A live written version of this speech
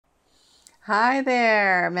Hi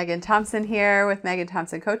there, Megan Thompson here with Megan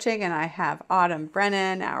Thompson Coaching, and I have Autumn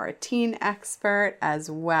Brennan, our teen expert, as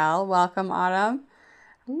well. Welcome, Autumn.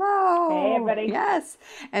 Hey, Hello. everybody. Yes.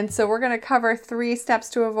 And so we're going to cover 3 steps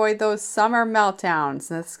to avoid those summer meltdowns.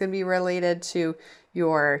 And this is going to be related to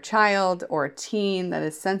your child or teen that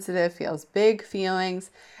is sensitive, feels big feelings,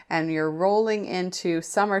 and you're rolling into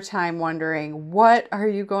summertime wondering, what are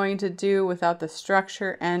you going to do without the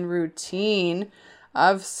structure and routine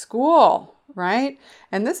of school, right?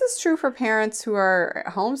 And this is true for parents who are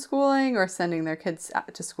homeschooling or sending their kids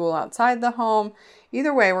to school outside the home.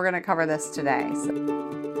 Either way, we're going to cover this today.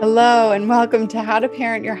 Hello, and welcome to How to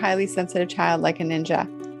Parent Your Highly Sensitive Child Like a Ninja.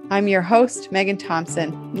 I'm your host, Megan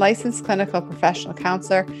Thompson, licensed clinical professional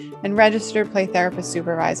counselor and registered play therapist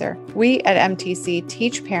supervisor. We at MTC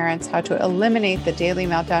teach parents how to eliminate the daily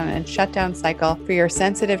meltdown and shutdown cycle for your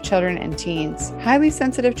sensitive children and teens. Highly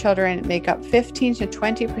sensitive children make up 15 to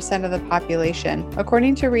 20% of the population,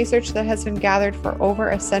 according to research that has been gathered for over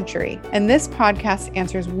a century. And this podcast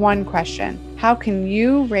answers one question: how can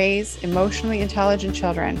you raise emotionally intelligent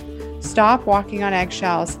children, stop walking on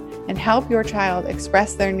eggshells, and help your child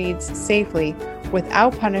express their needs safely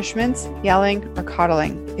without punishments, yelling, or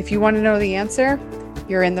coddling? If you want to know the answer,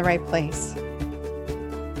 you're in the right place.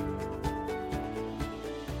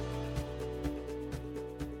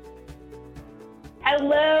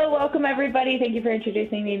 Hello, welcome everybody. Thank you for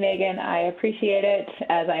introducing me, Megan. I appreciate it.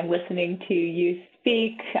 As I'm listening to you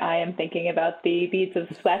speak, I am thinking about the beads of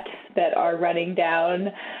sweat that are running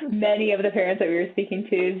down many of the parents that we were speaking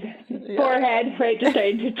to's forehead, right? Just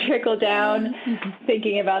starting to trickle down,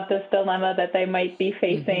 thinking about this dilemma that they might be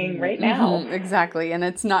facing right now. Exactly. And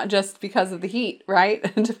it's not just because of the heat, right?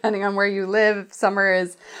 Depending on where you live, if summer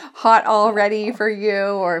is hot already for you,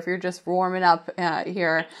 or if you're just warming up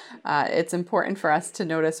here, it's important for us to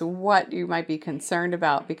notice what you might be concerned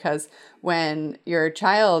about, because when your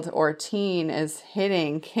child or teen is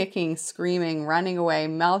hitting, kicking, screaming, running away,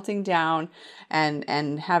 melting down,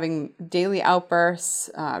 and having daily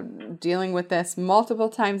outbursts, dealing with this multiple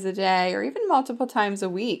times a day or even multiple times a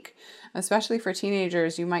week, especially for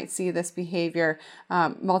teenagers, you might see this behavior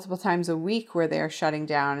multiple times a week where they're shutting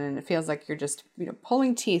down, and it feels like you're just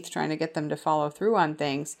pulling teeth trying to get them to follow through on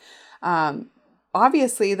things.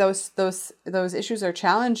 Obviously, those issues are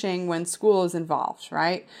challenging when school is involved,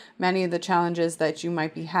 right? Many of the challenges that you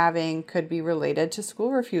might be having could be related to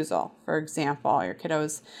school refusal. For example, your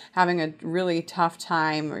kiddo's having a really tough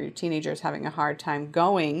time, or your teenager's having a hard time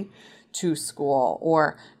going to school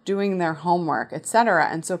or doing their homework, etc.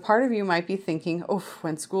 And so part of you might be thinking, oh,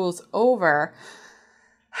 when school's over,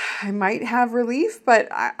 I might have relief, but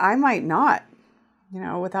I might not,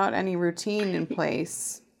 without any routine in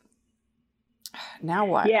place. Now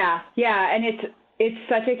what? Yeah. And it's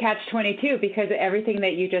such a catch-22, because everything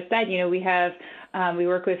that you just said, we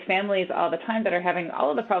work with families all the time that are having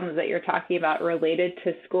all of the problems that you're talking about related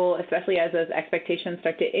to school, especially as those expectations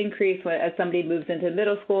start to increase. As somebody moves into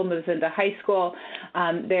middle school, moves into high school,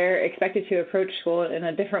 they're expected to approach school in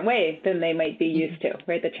a different way than they might be used to,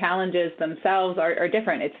 right? The challenges themselves are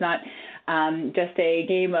different. It's not just a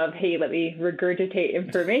game of, hey, let me regurgitate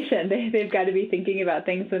information. They've got to be thinking about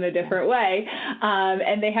things in a different way.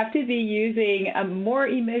 And they have to be using more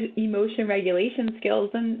emotion regulation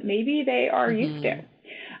skills than maybe they are used to.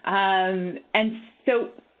 And so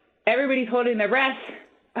everybody's holding their breath.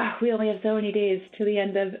 Oh, we only have so many days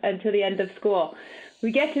until the end of school.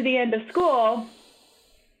 We get to the end of school,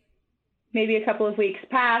 maybe a couple of weeks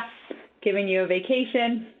pass, giving you a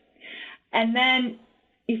vacation, and then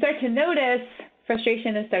you start to notice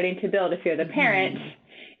frustration is starting to build if you're the parent.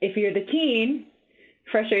 If you're the teen,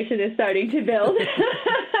 frustration is starting to build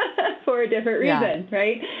for a different reason,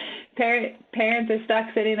 right? Parents are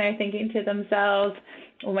stuck sitting there thinking to themselves,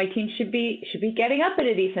 well, my teen should be getting up at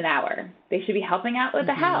a decent hour. They should be helping out with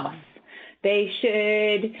the house. They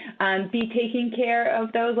should be taking care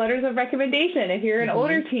of those letters of recommendation. If you're an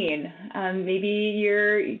older teen, maybe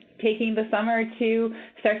you're taking the summer to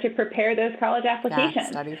start to prepare those college applications. Yeah,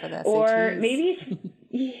 study for the SATs. Or maybe,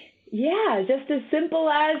 just as simple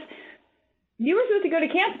as, you were supposed to go to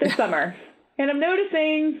camp this summer, and I'm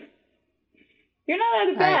noticing you're not out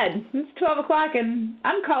of bed. Right. It's 12 o'clock, and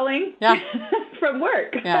I'm calling from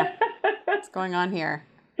work. Yeah, what's going on here?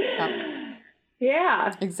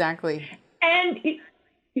 Yeah. Exactly. And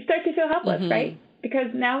you start to feel helpless, right? Because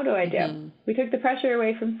now what do I do? We took the pressure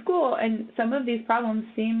away from school, and some of these problems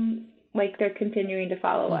seem like they're continuing to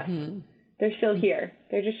follow us. They're still here.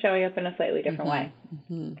 They're just showing up in a slightly different way.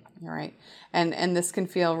 You're right. And this can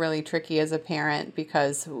feel really tricky as a parent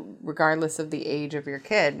because regardless of the age of your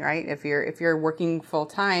kid, right? If you're working full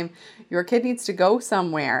time, your kid needs to go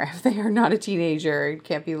somewhere. If they are not a teenager, it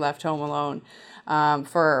can't be left home alone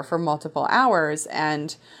for multiple hours.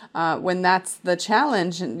 And when that's the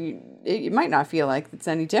challenge, and you might not feel like it's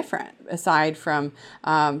any different aside from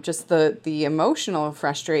just the emotional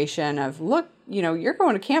frustration of, look, you're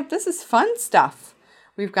going to camp. This is fun stuff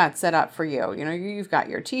we've got set up for you. You've got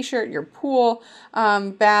your t-shirt, your pool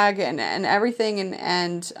bag and everything.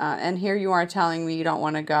 And here you are telling me you don't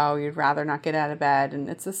want to go. You'd rather not get out of bed. And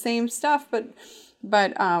it's the same stuff, but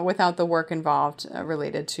without the work involved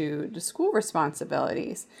related to school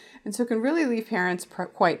responsibilities. And so it can really leave parents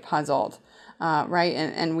quite puzzled, right?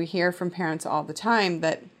 And we hear from parents all the time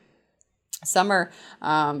that summer,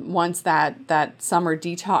 once that summer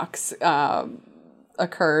detox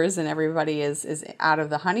occurs and everybody is out of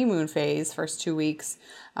the honeymoon phase, first 2 weeks,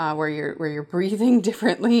 where you're breathing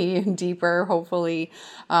differently and deeper, hopefully,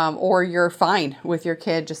 or you're fine with your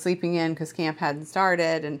kid just sleeping in because camp hadn't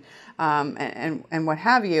started and what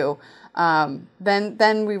have you.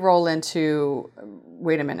 Then we roll into,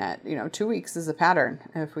 wait a minute, 2 weeks is a pattern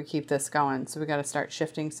if we keep this going. So we got to start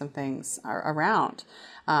shifting some things around.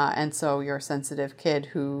 And so your sensitive kid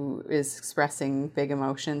who is expressing big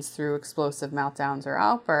emotions through explosive meltdowns or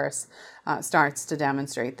outbursts starts to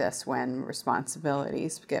demonstrate this when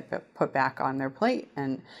responsibilities get put back on their plate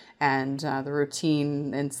and the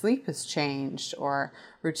routine in sleep has changed, or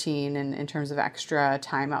routine in terms of extra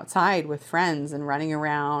time outside with friends and running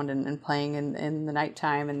around and playing in the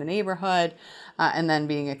nighttime in the neighborhood, and then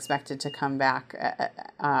being expected to come back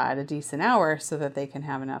at a decent hour so that they can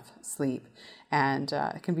have enough sleep. And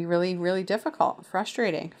it can be really, really difficult,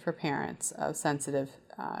 frustrating for parents of sensitive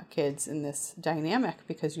kids in this dynamic,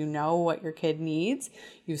 because you know what your kid needs,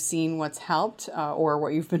 you've seen what's helped or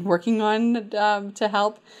what you've been working on to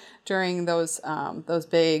help during those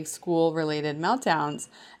big school-related meltdowns,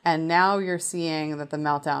 and now you're seeing that the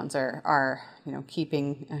meltdowns are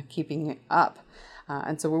keeping up.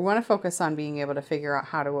 And so we want to focus on being able to figure out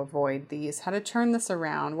how to avoid these, how to turn this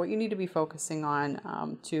around, what you need to be focusing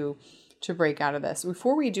on to break out of this.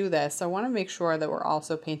 Before we do this, I want to make sure that we're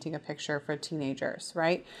also painting a picture for teenagers,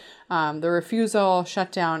 right? The refusal,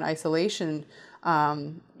 shutdown, isolation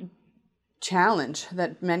challenge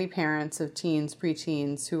that many parents of teens,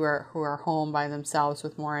 preteens who are home by themselves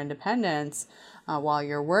with more independence while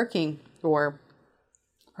you're working, or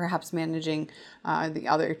perhaps managing the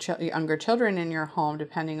other younger children in your home,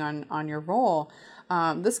 depending on your role.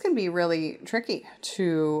 This can be really tricky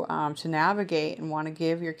to navigate, and want to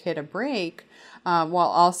give your kid a break while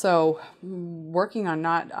also working on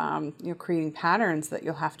not creating patterns that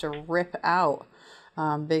you'll have to rip out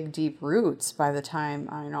big deep roots by the time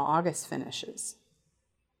August finishes.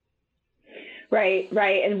 Right.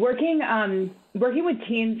 And working with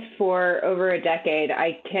teens for over a decade,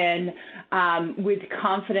 I can with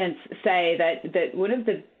confidence say that one of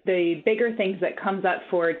the bigger things that comes up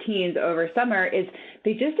for teens over summer is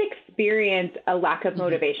they just experience a lack of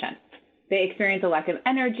motivation. They experience a lack of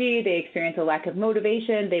energy. They experience a lack of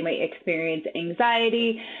motivation. They might experience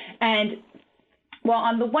anxiety. And while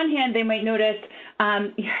on the one hand, they might notice,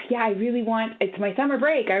 it's my summer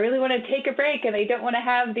break. I really want to take a break, and they don't want to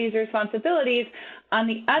have these responsibilities. On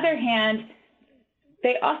the other hand,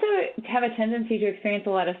 they also have a tendency to experience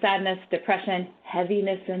a lot of sadness, depression,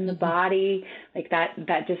 heaviness in the body, like that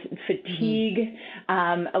just fatigue,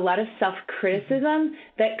 a lot of self-criticism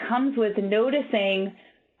that comes with noticing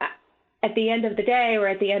at the end of the day or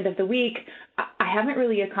at the end of the week, I haven't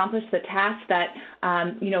really accomplished the task that,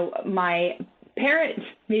 my parents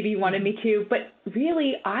maybe wanted me to, but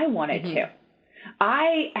really I wanted to.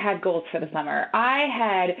 I had goals for the summer. I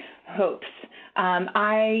had hopes.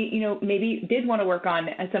 I maybe did want to work on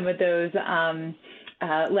some of those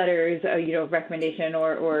letters, recommendation,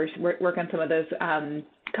 or work on some of those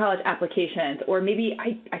college applications, or maybe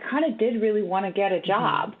I kind of did really want to get a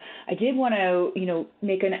job. I did want to,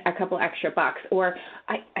 make a couple extra bucks, or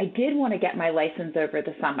I did want to get my license over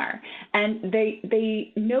the summer. And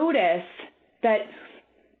they notice that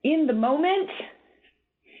in the moment,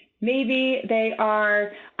 maybe they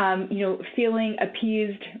are, feeling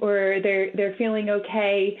appeased, or they're feeling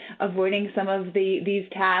okay avoiding some of these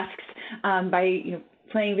tasks by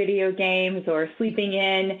playing video games or sleeping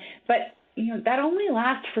in. But that only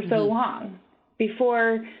lasts for so long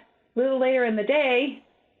before a little later in the day,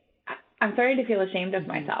 I'm starting to feel ashamed of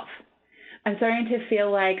myself. I'm starting to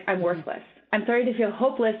feel like I'm worthless. I'm starting to feel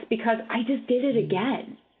hopeless because I just did it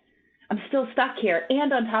again. I'm still stuck here.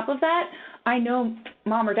 And on top of that, I know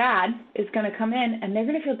mom or dad is going to come in and they're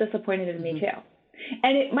going to feel disappointed in me too.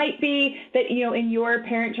 And it might be that, in your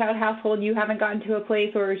parent-child household, you haven't gotten to a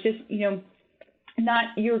place, or it's just, not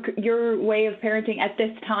your way of parenting at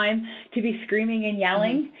this time to be screaming and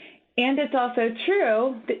yelling. And it's also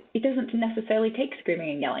true that it doesn't necessarily take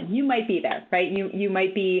screaming and yelling. You might be there, right? You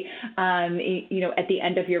might be, at the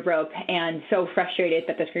end of your rope and so frustrated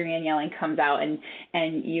that the screaming and yelling comes out, and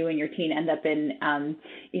you and your teen end up in,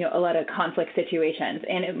 a lot of conflict situations.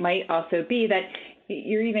 And it might also be that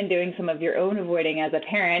you're even doing some of your own avoiding as a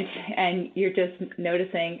parent, and you're just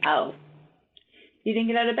noticing, oh, you didn't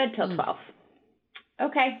get out of bed till 12.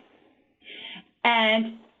 Okay.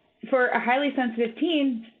 And for a highly sensitive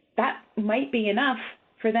teen, that might be enough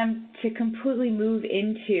for them to completely move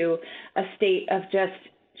into a state of just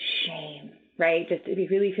shame, right? Just to be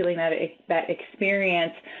really feeling that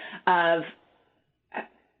experience of,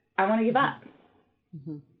 I want to give up.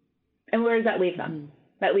 And where does that leave them?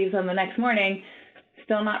 That leaves them the next morning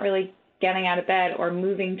still not really getting out of bed or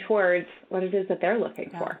moving towards what it is that they're looking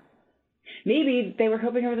for. Maybe they were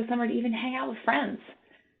hoping over the summer to even hang out with friends.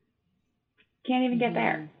 Can't even get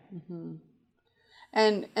there.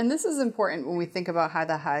 And this is important when we think about how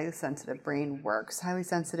the highly sensitive brain works. Highly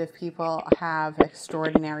sensitive people have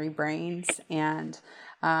extraordinary brains, and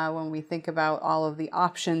when we think about all of the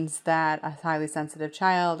options that a highly sensitive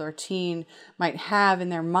child or teen might have in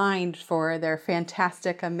their mind for their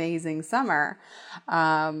fantastic, amazing summer,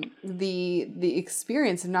 the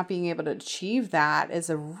experience of not being able to achieve that is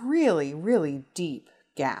a really, really deep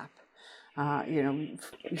gap. When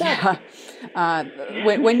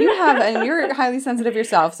you have, and you're highly sensitive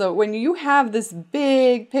yourself, so when you have this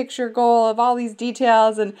big picture goal of all these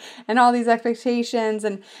details and all these expectations,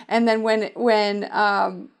 and then when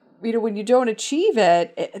you don't achieve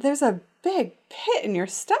it, there's a big pit in your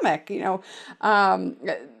stomach.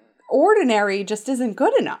 Ordinary just isn't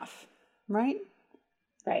good enough, right?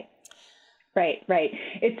 Right.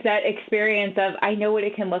 It's that experience of, I know what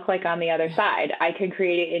it can look like on the other side. I can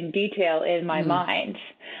create it in detail in my mind.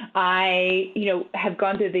 I, have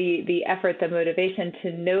gone through the effort, the motivation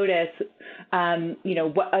to notice,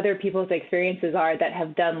 what other people's experiences are that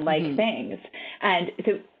have done like things. And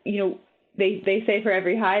so, they say for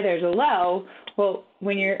every high, there's a low. Well,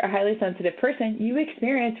 when you're a highly sensitive person, you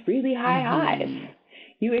experience really high highs.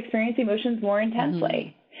 You experience emotions more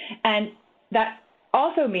intensely. And that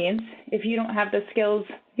also means if you don't have the skills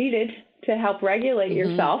needed to help regulate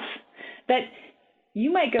yourself, that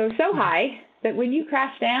you might go so high that when you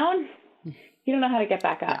crash down, you don't know how to get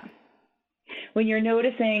back up. When you're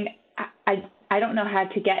noticing, I don't know how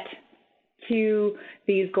to get to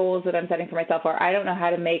these goals that I'm setting for myself, or I don't know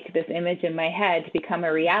how to make this image in my head to become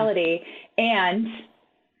a reality, and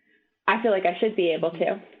I feel like I should be able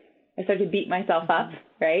to. I start to beat myself up,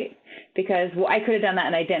 right? Because, I could have done that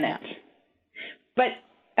and I didn't. But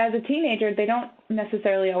as a teenager, they don't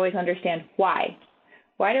necessarily always understand why.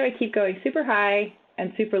 Why do I keep going super high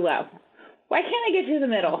and super low? Why can't I get to the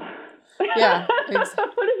middle? Yeah. What does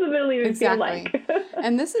the middle even feel like?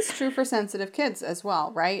 And this is true for sensitive kids as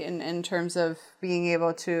well, right? In terms of being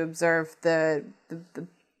able to observe the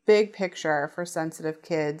big picture for sensitive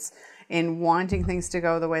kids in wanting things to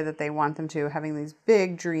go the way that they want them to, having these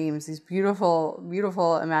big dreams, these beautiful,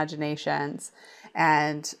 beautiful imaginations,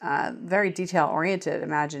 and very detail-oriented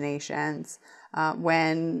imaginations.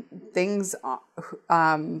 When things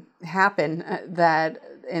happen that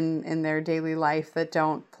in their daily life that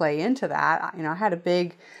don't play into that, I had a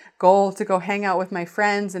big goal to go hang out with my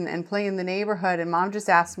friends and play in the neighborhood, and mom just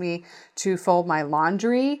asked me to fold my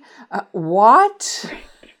laundry. What?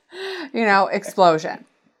 Explosion,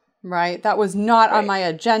 right? That was not on my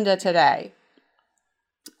agenda today.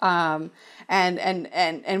 And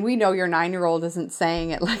we know your 9-year-old isn't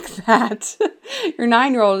saying it like that. Your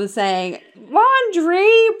 9-year-old is saying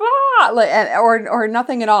laundry, blah, or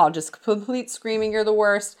nothing at all. Just complete screaming. You're the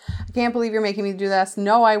worst. I can't believe you're making me do this.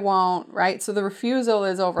 No, I won't. Right. So the refusal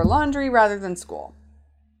is over laundry rather than school.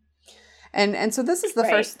 And so this is the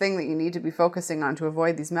first thing that you need to be focusing on to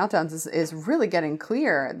avoid these meltdowns is really getting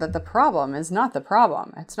clear that the problem is not the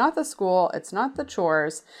problem. It's not the school. It's not the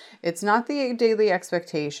chores. It's not the daily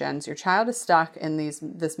expectations. Your child is stuck in this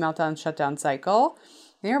meltdown shutdown cycle.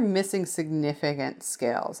 They're missing significant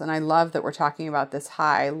skills. And I love that we're talking about this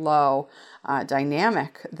high-low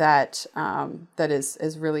dynamic that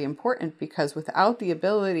is really important, because without the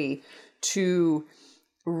ability to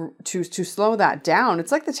to slow that down.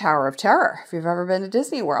 It's like the Tower of Terror if you've ever been to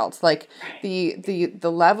Disney World. Like the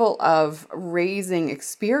level of raising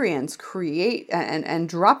experience and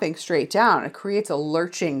dropping straight down, it creates a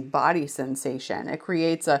lurching body sensation. It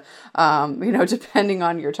creates a depending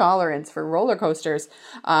on your tolerance for roller coasters,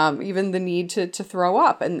 even the need to throw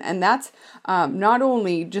up, and that's not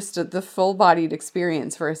only just the full bodied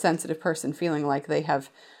experience for a sensitive person feeling like they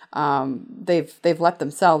have they've let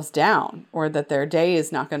themselves down, or that their day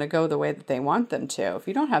is not going to go the way that they want them to. If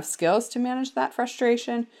you don't have skills to manage that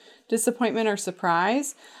frustration, disappointment, or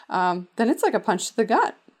surprise, then it's like a punch to the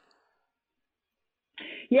gut.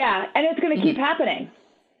 Yeah, and it's going to keep happening,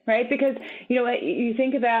 right? Because, you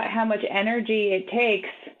think about how much energy it takes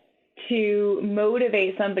to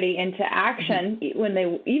motivate somebody into action when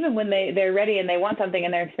they're ready and they want something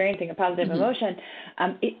and they're experiencing a positive emotion.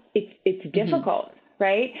 It's difficult.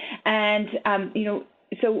 Right. And,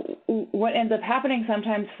 so what ends up happening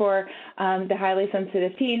sometimes for the highly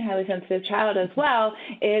sensitive teen, highly sensitive child as well,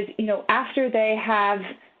 is, after they have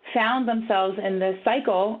found themselves in this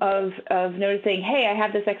cycle of noticing, hey, I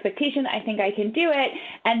have this expectation, I think I can do it,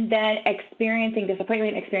 and then experiencing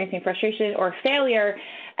disappointment, experiencing frustration or failure,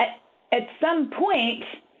 at some point,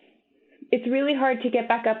 it's really hard to get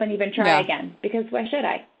back up and even try again, because why should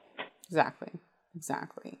I?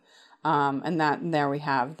 Exactly. And there we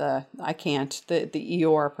have the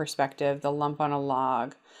Eeyore perspective, the lump on a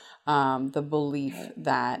log, the belief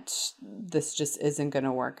that this just isn't going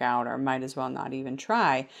to work out, or might as well not even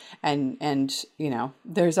try. And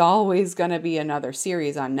there's always going to be another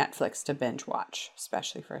series on Netflix to binge watch,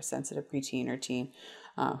 especially for a sensitive preteen or teen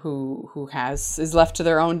who is left to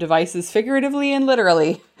their own devices, figuratively and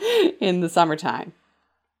literally, in the summertime.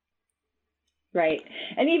 Right.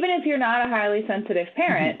 And even if you're not a highly sensitive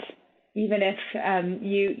parent, even if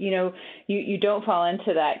you don't fall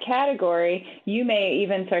into that category, you may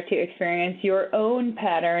even start to experience your own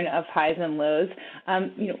pattern of highs and lows.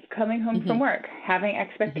 Coming home from work, having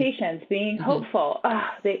expectations, being hopeful.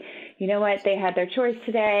 They had their chores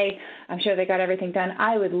today. I'm sure they got everything done.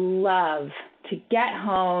 I would love to get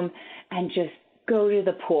home and just go to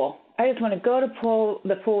the pool. I just want to go to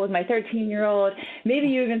the pool with my 13-year-old. Maybe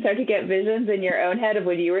you even start to get visions in your own head of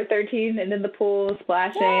when you were 13 and in the pool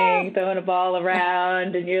splashing, throwing a ball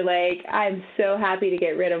around, and you're like, I'm so happy to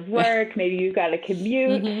get rid of work. Maybe you've got to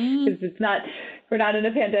commute because we're not in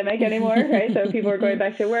a pandemic anymore, right? So people are going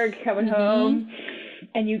back to work, coming home,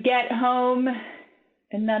 and you get home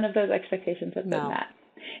and none of those expectations have been met.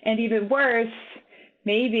 And even worse,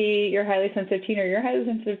 maybe your highly sensitive teen or your highly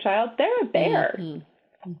sensitive child, they're a bear.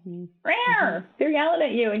 They're yelling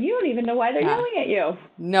at you and you don't even know why they're yelling at you.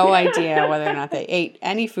 No idea whether or not they ate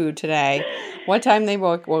any food today, what time they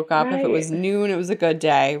woke up. If it was noon, it was a good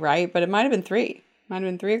day, right? But it might have been 3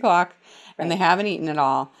 o'clock and they haven't eaten at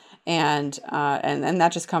all. And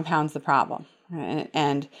that just compounds the problem.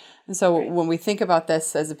 And so when we think about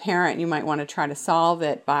this as a parent, you might want to try to solve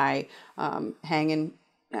it by hanging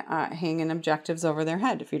objectives over their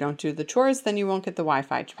head. If you don't do the chores, then you won't get the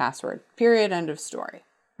Wi-Fi password. Period. End of story.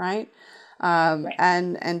 Right?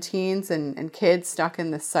 And teens and kids stuck in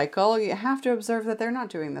this cycle, you have to observe that they're not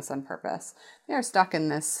doing this on purpose. They are stuck in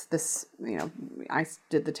this, I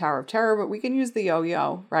did the Tower of Terror, but we can use the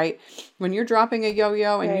yo-yo, right? When you're dropping a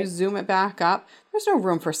yo-yo and you zoom it back up, there's no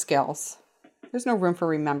room for skills. There's no room for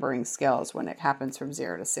remembering skills when it happens from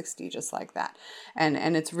 0 to 60, just like that.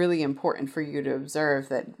 And it's really important for you to observe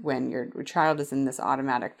that when your child is in this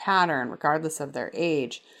automatic pattern, regardless of their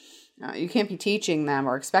age, you can't be teaching them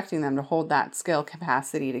or expecting them to hold that skill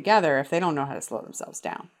capacity together if they don't know how to slow themselves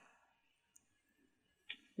down.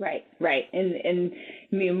 Right. And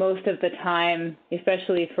most of the time,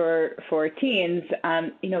 especially for teens,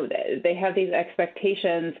 they have these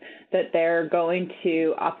expectations that they're going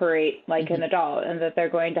to operate like an adult and that they're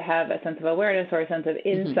going to have a sense of awareness or a sense of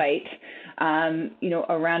insight,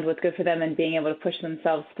 around what's good for them and being able to push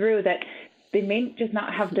themselves through that they may just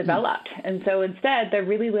not have developed. And so instead, they're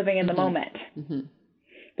really living in the moment.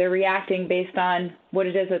 They're reacting based on what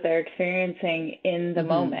it is that they're experiencing in the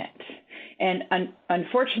moment. And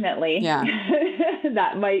unfortunately,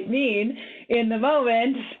 that might mean in the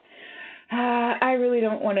moment, I really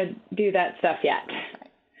don't want to do that stuff yet.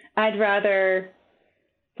 I'd rather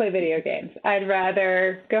play video games. I'd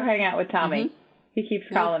rather go hang out with Tommy. He keeps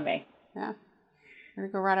calling me. Yeah. We're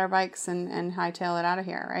going to go ride our bikes and hightail it out of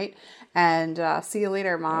here, right? And see you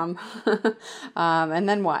later, Mom. And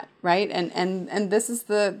then what, right? And this is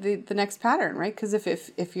the next pattern, right? Because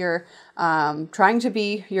if you're trying to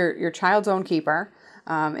be your child's own keeper,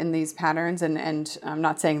 in these patterns. And I'm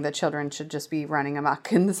not saying that children should just be running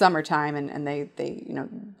amok in the summertime and they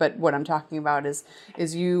but what I'm talking about is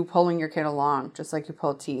you pulling your kid along, just like you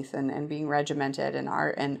pull teeth, and being regimented and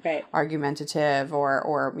Right. argumentative,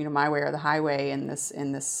 or my way or the highway in this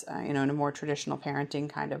in a more traditional parenting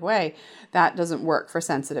kind of way. That doesn't work for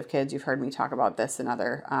sensitive kids. You've heard me talk about this in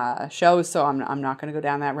other shows, so I'm not going to go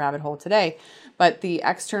down that rabbit hole today. But the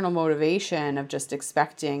external motivation of just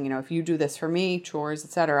expecting, if you do this for me, chores,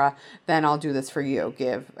 etc., then I'll do this for you.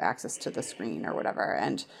 Give access to the screen or whatever,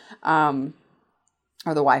 and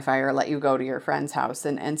or the Wi-Fi, or let you go to your friend's house,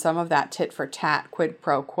 and some of that tit for tat, quid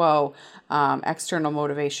pro quo, external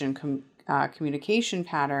motivation communication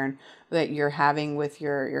pattern that you're having with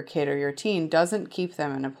your kid or your teen doesn't keep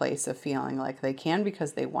them in a place of feeling like they can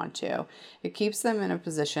because they want to. It keeps them in a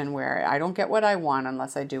position where I don't get what I want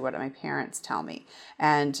unless I do what my parents tell me.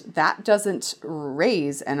 And that doesn't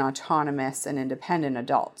raise an autonomous and independent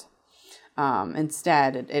adult.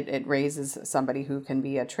 Instead, it raises somebody who can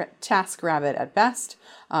be a task rabbit at best,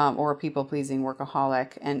 or a people-pleasing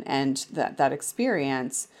workaholic. And that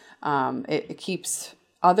experience, it keeps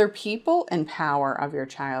other people in power of your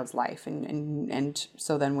child's life. And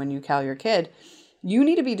so then when you tell your kid, you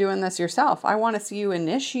need to be doing this yourself. I want to see you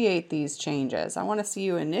initiate these changes. I want to see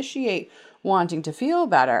you initiate wanting to feel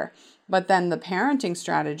better. But then the parenting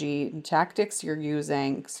strategy and tactics you're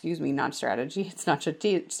using, not strategy, it's not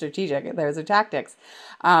strategic, there's a tactics,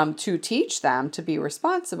 to teach them to be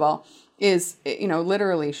responsible is,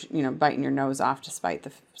 literally, biting your nose off to spite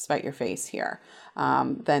your face here.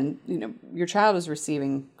 Then, your child is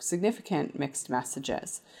receiving significant mixed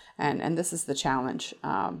messages. And this is the challenge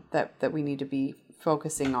that we need to be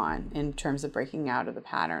focusing on in terms of breaking out of the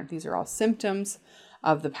pattern. These are all symptoms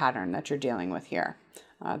of the pattern that you're dealing with here.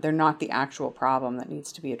 They're not the actual problem that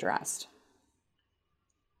needs to be addressed.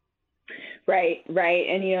 Right.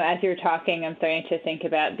 And, as you're talking, I'm starting to think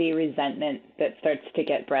about the resentment that starts to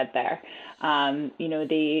get bred there. I'm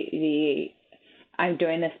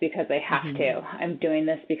doing this because I have mm-hmm. to. I'm doing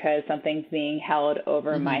this because something's being held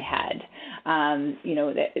over mm-hmm. my head.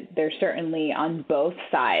 There's certainly on both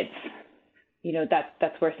sides.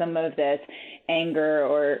 That's where some of this anger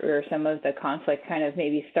or some of the conflict kind of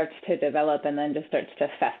maybe starts to develop and then just starts to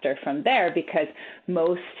fester from there, because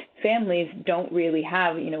most families don't really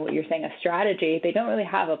have, what you're saying, a strategy. They don't really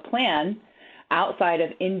have a plan outside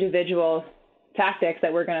of individual tactics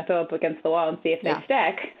that we're going to throw up against the wall and see if they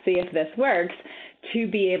stick, see if this works, to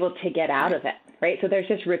be able to get out of it. Right. So there's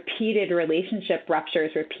just repeated relationship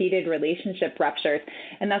ruptures,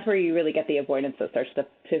 and that's where you really get the avoidance that starts to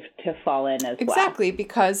fall in as well. Exactly,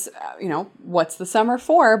 because, what's the summer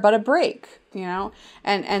for but a break,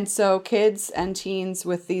 and so kids and teens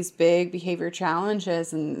with these big behavior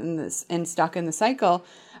challenges and stuck in the cycle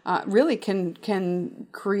really can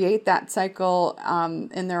create that cycle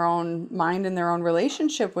in their own mind and their own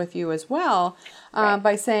relationship with you as well,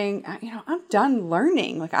 by saying, I'm done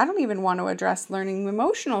learning. Like, I don't even want to address learning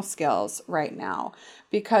emotional skills right now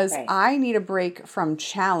because I need a break from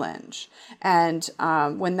challenge. And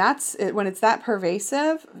when it's that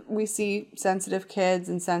pervasive, we see sensitive kids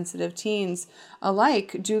and sensitive teens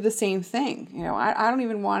alike do the same thing. I don't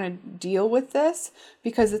even want to deal with this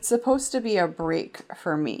because it's supposed to be a break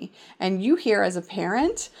for me. And you hear as a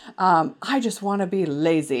parent, I just want to be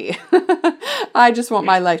lazy. I just want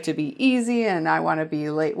my life to be easy, and I want to be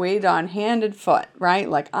weighed on hand and foot, right?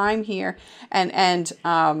 Like, I'm here. And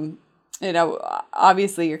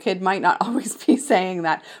obviously your kid might not always be saying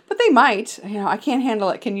that, but they might. I can't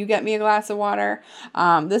handle it. Can you get me a glass of water?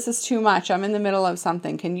 This is too much. I'm in the middle of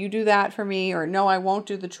something. Can you do that for me? Or no, I won't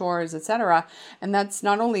do the chores, etc. And that's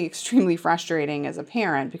not only extremely frustrating as a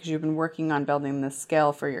parent, because you've been working on building this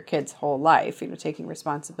skill for your kid's whole life, taking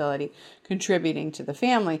responsibility, contributing to the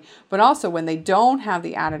family, but also when they don't have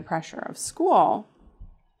the added pressure of school,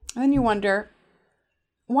 then you wonder,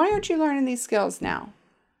 why aren't you learning these skills now?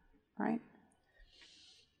 Right.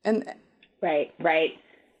 And right.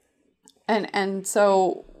 And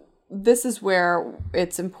so this is where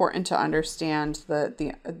it's important to understand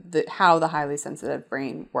the how the highly sensitive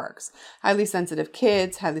brain works. Highly sensitive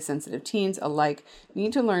kids, highly sensitive teens alike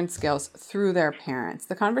need to learn skills through their parents.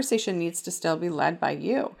 The conversation needs to still be led by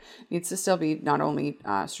you. It needs to still be not only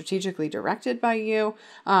strategically directed by you,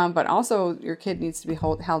 but also your kid needs to be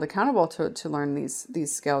held accountable to learn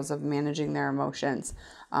these skills of managing their emotions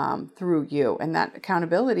through you. And that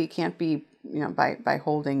accountability can't be by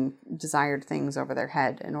holding desired things over their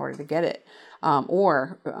head in order to get it,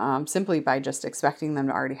 or simply by just expecting them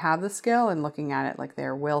to already have the skill and looking at it like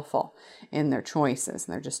they're willful in their choices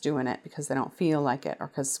and they're just doing it because they don't feel like it or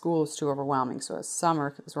because school is too overwhelming. So as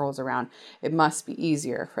summer rolls around, it must be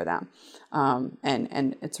easier for them,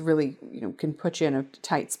 and it's really can put you in a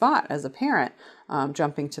tight spot as a parent,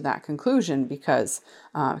 jumping to that conclusion because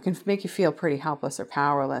it can make you feel pretty helpless or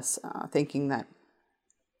powerless, thinking that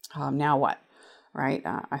now what, right?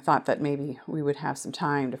 I thought that maybe we would have some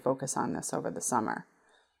time to focus on this over the summer.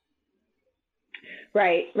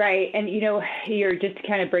 Right. And, you're just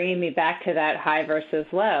kind of bringing me back to that high versus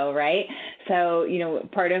low, right? So,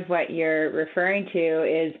 part of what you're referring to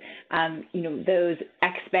is, those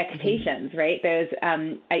expectations, right? Those,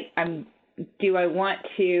 do I want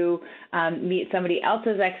to meet somebody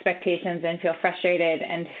else's expectations and feel frustrated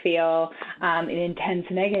and feel an intense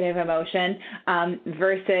negative emotion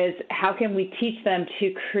versus how can we teach them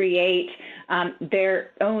to create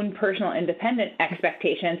their own personal independent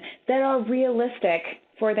expectations that are realistic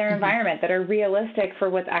for their environment, that are realistic for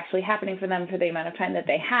what's actually happening for them for the amount of time that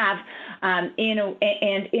they have,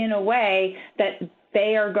 in a way that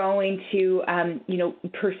they are going to,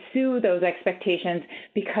 pursue those expectations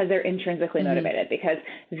because they're intrinsically motivated, because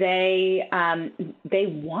they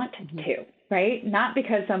want to, right? Not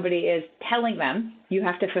because somebody is telling them you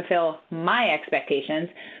have to fulfill my expectations,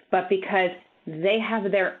 but because they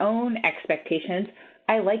have their own expectations.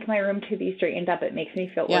 I like my room to be straightened up. It makes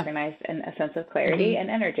me feel organized and a sense of clarity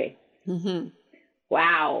and energy.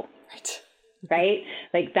 Wow. Right?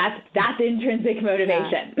 Like that's intrinsic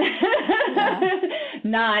motivation.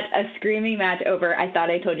 Not a screaming match over, I thought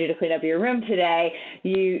I told you to clean up your room today.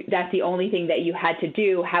 That's the only thing that you had to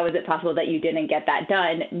do. How is it possible that you didn't get that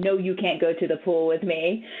done? No, you can't go to the pool with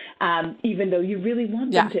me, even though you really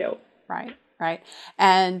want them to. Right.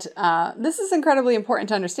 And this is incredibly important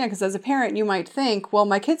to understand because as a parent, you might think, well,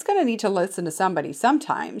 my kid's going to need to listen to somebody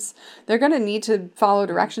sometimes. They're going to need to follow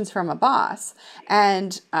directions from a boss.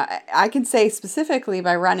 And I can say specifically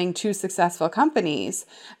by running 2 successful companies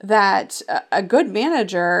that a good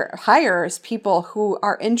manager hires people who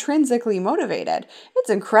are intrinsically motivated.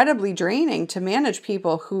 It's incredibly draining to manage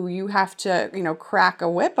people who you have to, crack a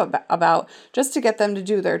whip about just to get them to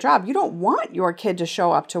do their job. You don't want your kid to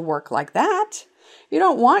show up to work like that. You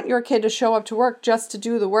don't want your kid to show up to work just to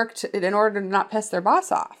do the work in order to not piss their boss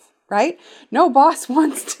off, right? No boss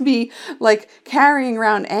wants to be like carrying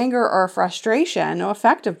around anger or frustration. No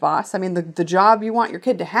effective boss. I mean, the job you want your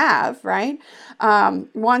kid to have, right?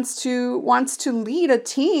 Wants to lead a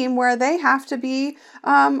team where they have to be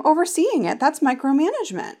overseeing it. That's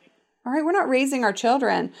micromanagement. All right, we're not raising our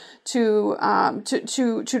children to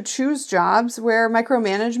choose jobs where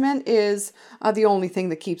micromanagement is the only thing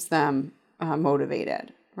that keeps them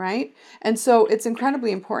motivated, right? And so it's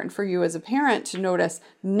incredibly important for you as a parent to notice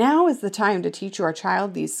now is the time to teach your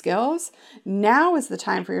child these skills. Now is the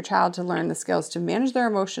time for your child to learn the skills to manage their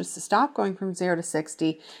emotions, to stop going from 0 to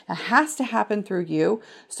 60. It has to happen through you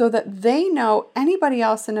so that they know anybody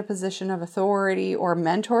else in a position of authority or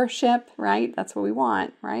mentorship, right? That's what we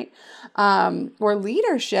want, right? Or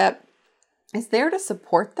leadership is there to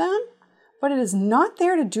support them, but it is not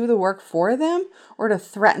there to do the work for them or to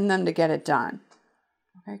threaten them to get it done.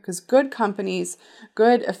 Okay? Because good companies,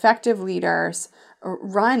 good effective leaders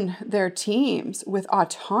run their teams with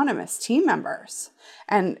autonomous team members.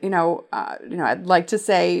 And I'd like to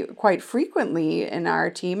say quite frequently in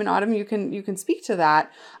our team, and Autumn, you can speak to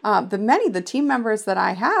that. The team members that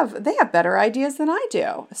I have, they have better ideas than I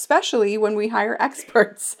do, especially when we hire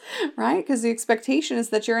experts, right? Because the expectation is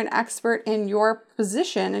that you're an expert in your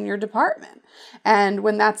position in your department. And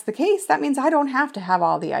when that's the case, that means I don't have to have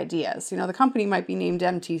all the ideas. The company might be named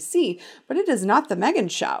MTC, but it is not the Megan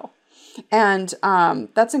Show. And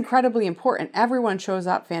that's incredibly important. Everyone shows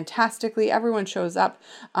up fantastically. Everyone shows up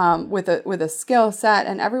with a skill set,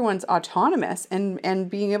 and everyone's autonomous and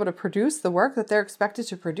being able to produce the work that they're expected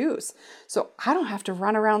to produce. So I don't have to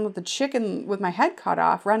run around with the chicken with my head cut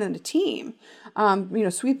off, running a team,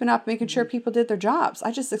 sweeping up, making sure people did their jobs.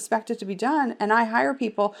 I just expect it to be done. And I hire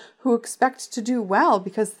people who expect to do well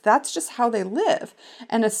because that's just how they live.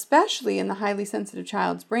 And especially in the highly sensitive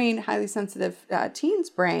child's brain, highly sensitive teen's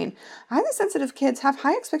brain, highly sensitive kids have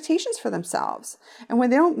high expectations for themselves. And when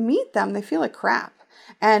they don't meet them, they feel like crap.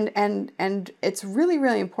 And it's really,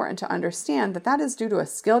 really important to understand that is due to a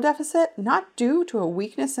skill deficit, not due to a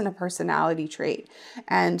weakness in a personality trait.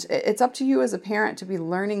 And it's up to you as a parent to be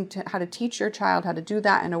learning how to teach your child how to do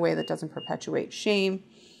that in a way that doesn't perpetuate shame,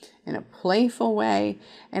 in a playful way,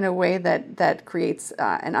 in a way that creates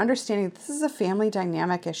an understanding that this is a family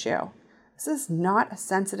dynamic issue. This is not a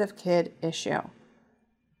sensitive kid issue.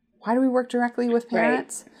 Why do we work directly with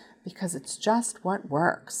parents? Right. Because it's just what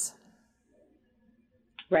works.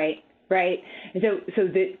 Right. And so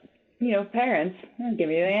the, parents, I'll give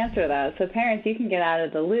you the answer to that. So parents, you can get out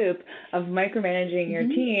of the loop of micromanaging your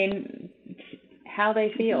teen, how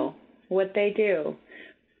they feel, what they do,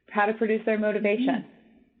 how to produce their motivation.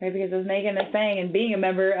 Right? Because as Megan is saying, and being a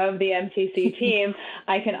member of the MTC team,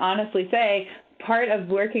 I can honestly say part of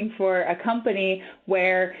working for a company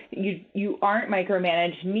where you aren't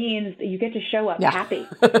micromanaged means that you get to show up happy.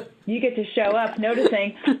 You get to show up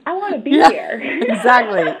noticing, I want to be here.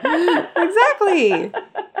 Exactly.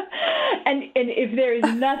 And if there is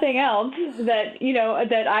nothing else that,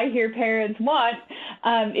 that I hear parents want,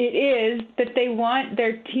 it is that they want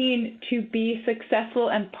their teen to be successful,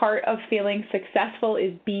 and part of feeling successful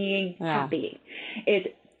is being happy. It's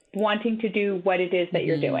wanting to do what it is that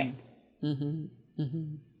you're doing.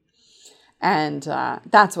 And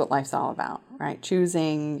that's what life's all about, right?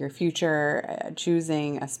 Choosing your future,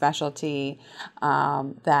 choosing a specialty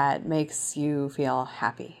that makes you feel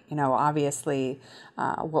happy. Obviously,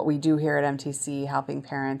 what we do here at MTC, helping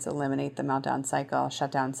parents eliminate the meltdown cycle,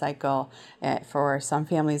 shutdown cycle, for some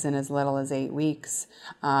families in as little as 8 weeks,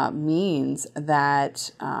 means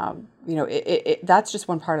that that's just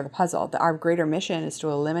one part of the puzzle. Our greater mission is to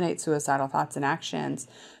eliminate suicidal thoughts and actions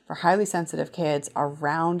for highly sensitive kids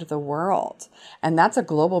around the world. And that's a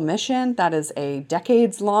global mission. That is a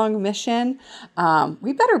decades-long mission.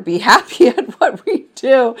 We better be happy at what we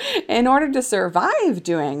do in order to survive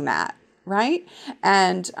doing that, right?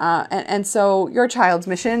 And so your child's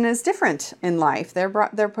mission is different in life.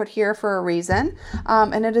 They're put here for a reason,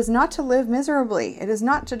 and it is not to live miserably. It is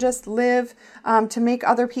not to just live to make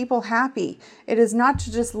other people happy. It is not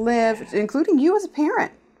to just live, including you as a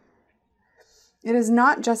parent. It is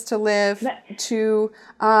not just to live to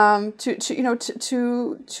lie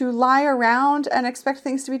around and expect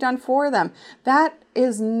things to be done for them. That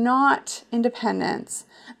is not independence.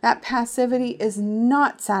 That passivity is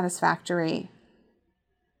not satisfactory.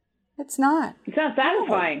 It's not. It's not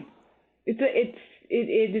satisfying. It's that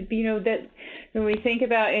when we think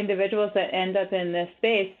about individuals that end up in this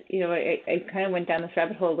space, I kind of went down this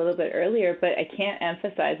rabbit hole a little bit earlier, but I can't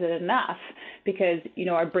emphasize it enough because,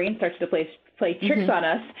 our brain starts to play tricks on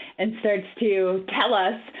us and starts to tell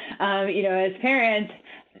us, as parents,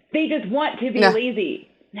 they just want to be lazy.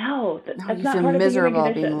 No, that's not part of the human condition. You feel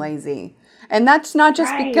miserable being lazy. And that's not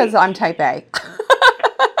just because I'm type A.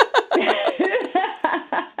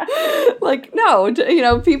 No,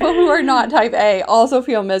 people who are not type A also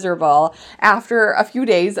feel miserable after a few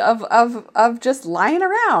days of just lying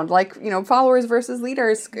around, followers versus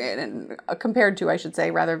leaders, compared to, I should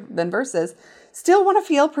say, rather than versus, still want to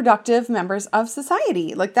feel productive members of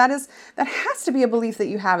society. That has to be a belief that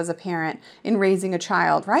you have as a parent in raising a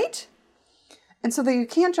child, right? And so that you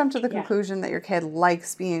can't jump to the conclusion that your kid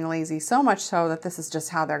likes being lazy so much so that this is just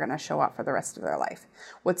how they're going to show up for the rest of their life.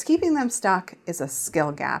 What's keeping them stuck is a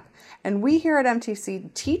skill gap. And we here at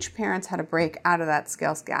MTC teach parents how to break out of that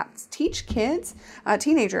skills gap. Teach kids,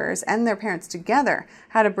 teenagers, and their parents together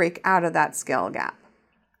how to break out of that skill gap.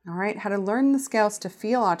 All right, how to learn the skills to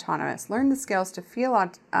feel autonomous, learn the skills to feel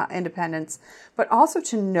independence, but also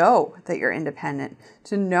to know that you're independent,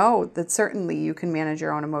 to know that certainly you can manage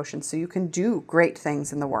your own emotions so you can do great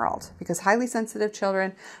things in the world. Because highly sensitive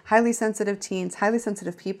children, highly sensitive teens, highly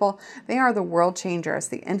sensitive people, they are the world changers,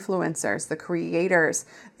 the influencers, the creators,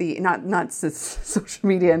 the not social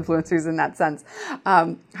media influencers in that sense.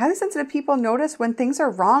 Highly sensitive people notice when things are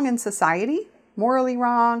wrong in society, morally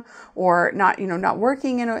wrong, or not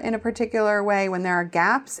working in a particular way, when there are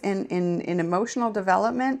gaps in emotional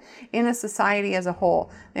development in a society as a whole.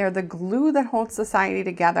 They are the glue that holds society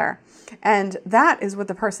together. And that is what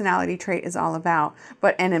the personality trait is all about.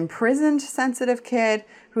 But an imprisoned sensitive kid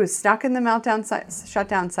who is stuck in the meltdown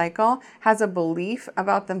shutdown cycle has a belief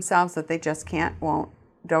about themselves that they just can't, won't,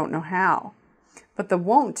 don't know how. But the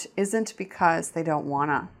won't isn't because they don't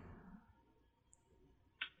wanna.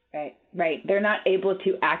 Right. They're not able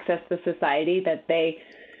to access the society that they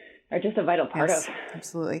are just a vital part of.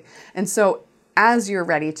 Absolutely. And so as you're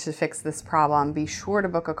ready to fix this problem, be sure to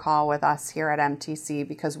book a call with us here at MTC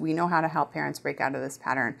because we know how to help parents break out of this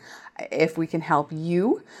pattern. If we can help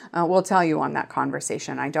you, we'll tell you on that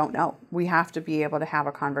conversation. I don't know. We have to be able to have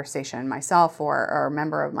a conversation. Myself or a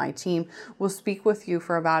member of my team will speak with you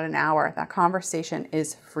for about an hour. That conversation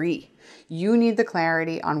is free. You need the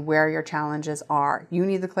clarity on where your challenges are. You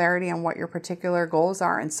need the clarity on what your particular goals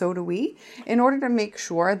are, and so do we, in order to make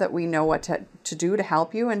sure that we know what to do to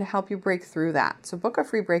help you and to help you break through that. So book a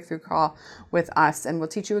free breakthrough call with us, and we'll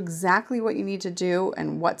teach you exactly what you need to do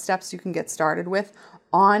and what steps you can get started with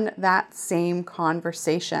on that same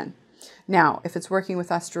conversation. Now, if it's working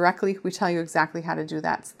with us directly, we tell you exactly how to do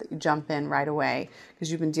that so that you jump in right away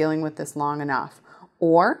because you've been dealing with this long enough.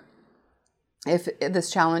 Or if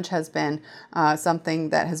this challenge has been something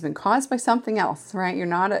that has been caused by something else, right?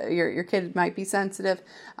 Your kid might be sensitive,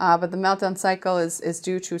 but the meltdown cycle is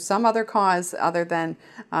due to some other cause other than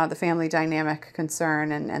the family dynamic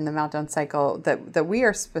concern and the meltdown cycle that we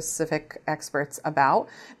are specific experts about,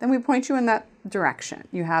 then we point you in that direction.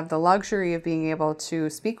 You have the luxury of being able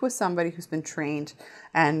to speak with somebody who's been trained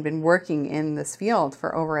and been working in this field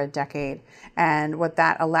for over a decade. And what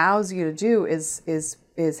that allows you to do is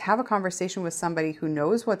have a conversation with somebody who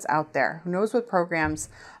knows what's out there, who knows what programs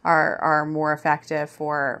are more effective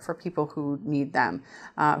for people who need them,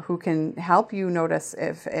 who can help you notice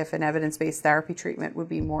if an evidence-based therapy treatment would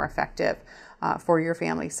be more effective for your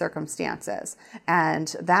family circumstances.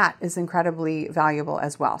 And that is incredibly valuable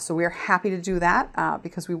as well. So we're happy to do that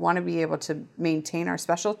because we want to be able to maintain our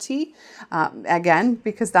specialty, again,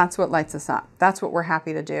 because that's what lights us up. That's what we're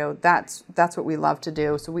happy to do. That's what we love to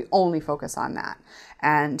do. So we only focus on that.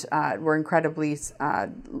 And we're incredibly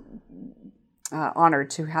honored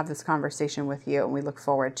to have this conversation with you, and we look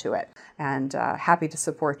forward to it. And happy to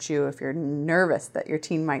support you if you're nervous that your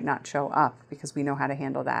teen might not show up, because we know how to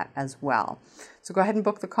handle that as well. So go ahead and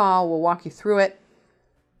book the call. We'll walk you through it,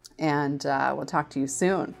 and we'll talk to you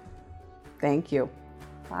soon. Thank you.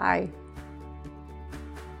 Bye.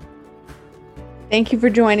 Thank you for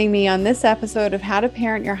joining me on this episode of How to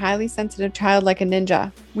Parent Your Highly Sensitive Child Like a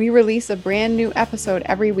Ninja. We release a brand new episode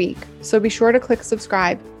every week, so be sure to click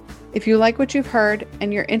subscribe. If you like what you've heard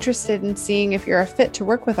and you're interested in seeing if you're a fit to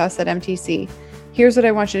work with us at MTC, here's what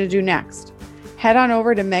I want you to do next. Head on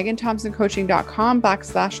over to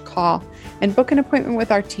meganthompsoncoaching.com/call and book an appointment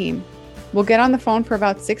with our team. We'll get on the phone for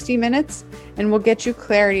about 60 minutes and we'll get you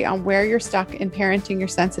clarity on where you're stuck in parenting your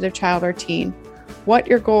sensitive child or teen, what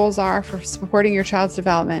your goals are for supporting your child's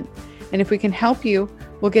development. And if we can help you,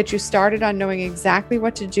 we'll get you started on knowing exactly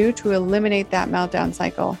what to do to eliminate that meltdown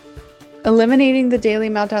cycle. Eliminating the daily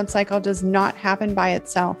meltdown cycle does not happen by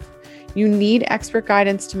itself. You need expert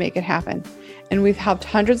guidance to make it happen. And we've helped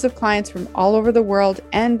hundreds of clients from all over the world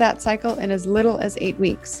end that cycle in as little as 8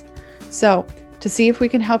 weeks. So to see if we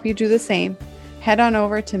can help you do the same, head on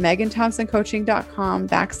over to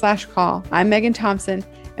meganthompsoncoaching.com/call. I'm Megan Thompson,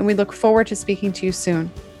 and we look forward to speaking to you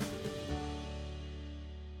soon.